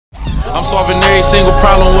I'm solving every single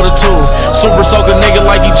problem with a tool. Super soaker nigga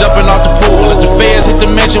like he jumping off the pool. Let the feds hit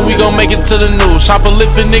the mansion, we gon' make it to the news. Chopper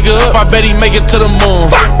lift a nigga up, I bet he make it to the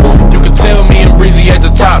moon. You can tell me and Breezy at the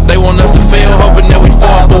top. They want us to fail, hoping that we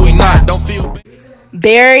fall, but we not. Don't feel bad.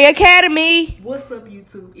 Berry Academy. What's up,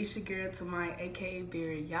 YouTube? It's your girl Tamaya, aka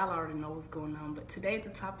Berry. Y'all already know what's going on, but today the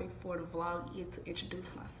topic for the vlog is to introduce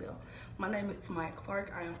myself. My name is Tamaya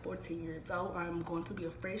Clark. I am 14 years old. I'm going to be a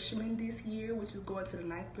freshman this year, which is going to the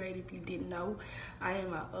 9th grade. If you didn't know, I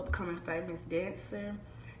am an upcoming famous dancer,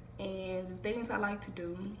 and the things I like to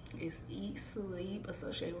do is eat, sleep,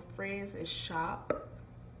 associate with friends, and shop,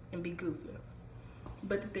 and be goofy.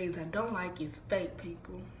 But the things I don't like is fake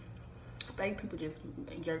people. Fake people just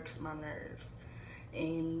yerks my nerves,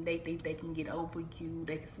 and they think they can get over you.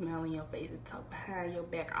 They can smile in your face and talk behind your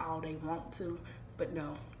back all they want to, but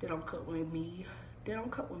no, they don't cut with me. They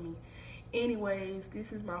don't cut with me. Anyways,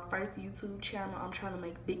 this is my first YouTube channel. I'm trying to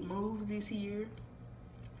make big moves this year.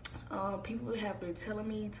 People have been telling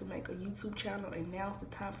me to make a YouTube channel, and now's the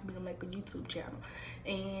time for me to make a YouTube channel.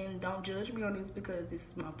 And don't judge me on this because this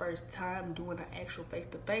is my first time doing an actual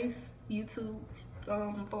face-to-face YouTube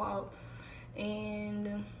vlog.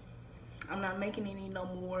 And I'm not making any no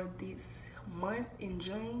more this month in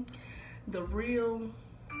June. The real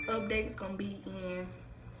update's gonna be in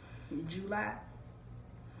July,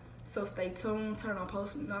 so stay tuned. Turn on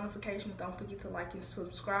post notifications. Don't forget to like and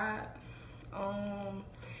subscribe.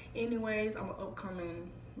 Anyways, I'm an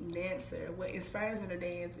upcoming dancer. What inspires me to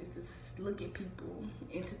dance is to look at people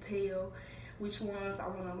and to tell which ones I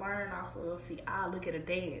want to learn off of. See, I look at a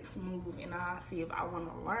dance move and I see if I want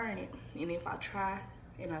to learn it, and if I try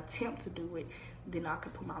and attempt to do it, then I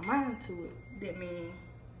can put my mind to it. That means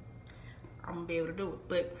I'm gonna be able to do it.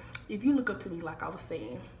 But if you look up to me, like I was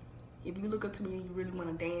saying, if you look up to me and you really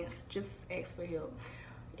want to dance, just ask for help.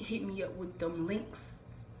 Hit me up with them links.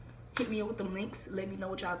 Hit me up with them links. Let me know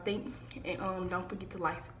what y'all think, and don't forget to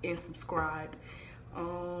like and subscribe.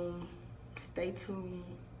 Stay tuned.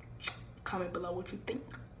 Comment below what you think.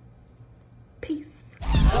 Peace.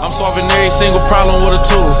 I'm solving every single problem with a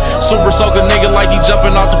tool. Super soaker nigga like he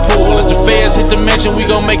jumping off the pool. Let the feds hit the mansion, we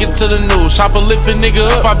gon' make it to the news. Chopper lift a nigga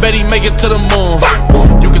up, I bet he make it to the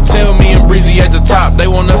moon. You can tell me and Breezy at the top. They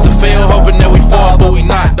want us to fail, hoping that we fall, but we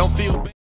not. Don't feel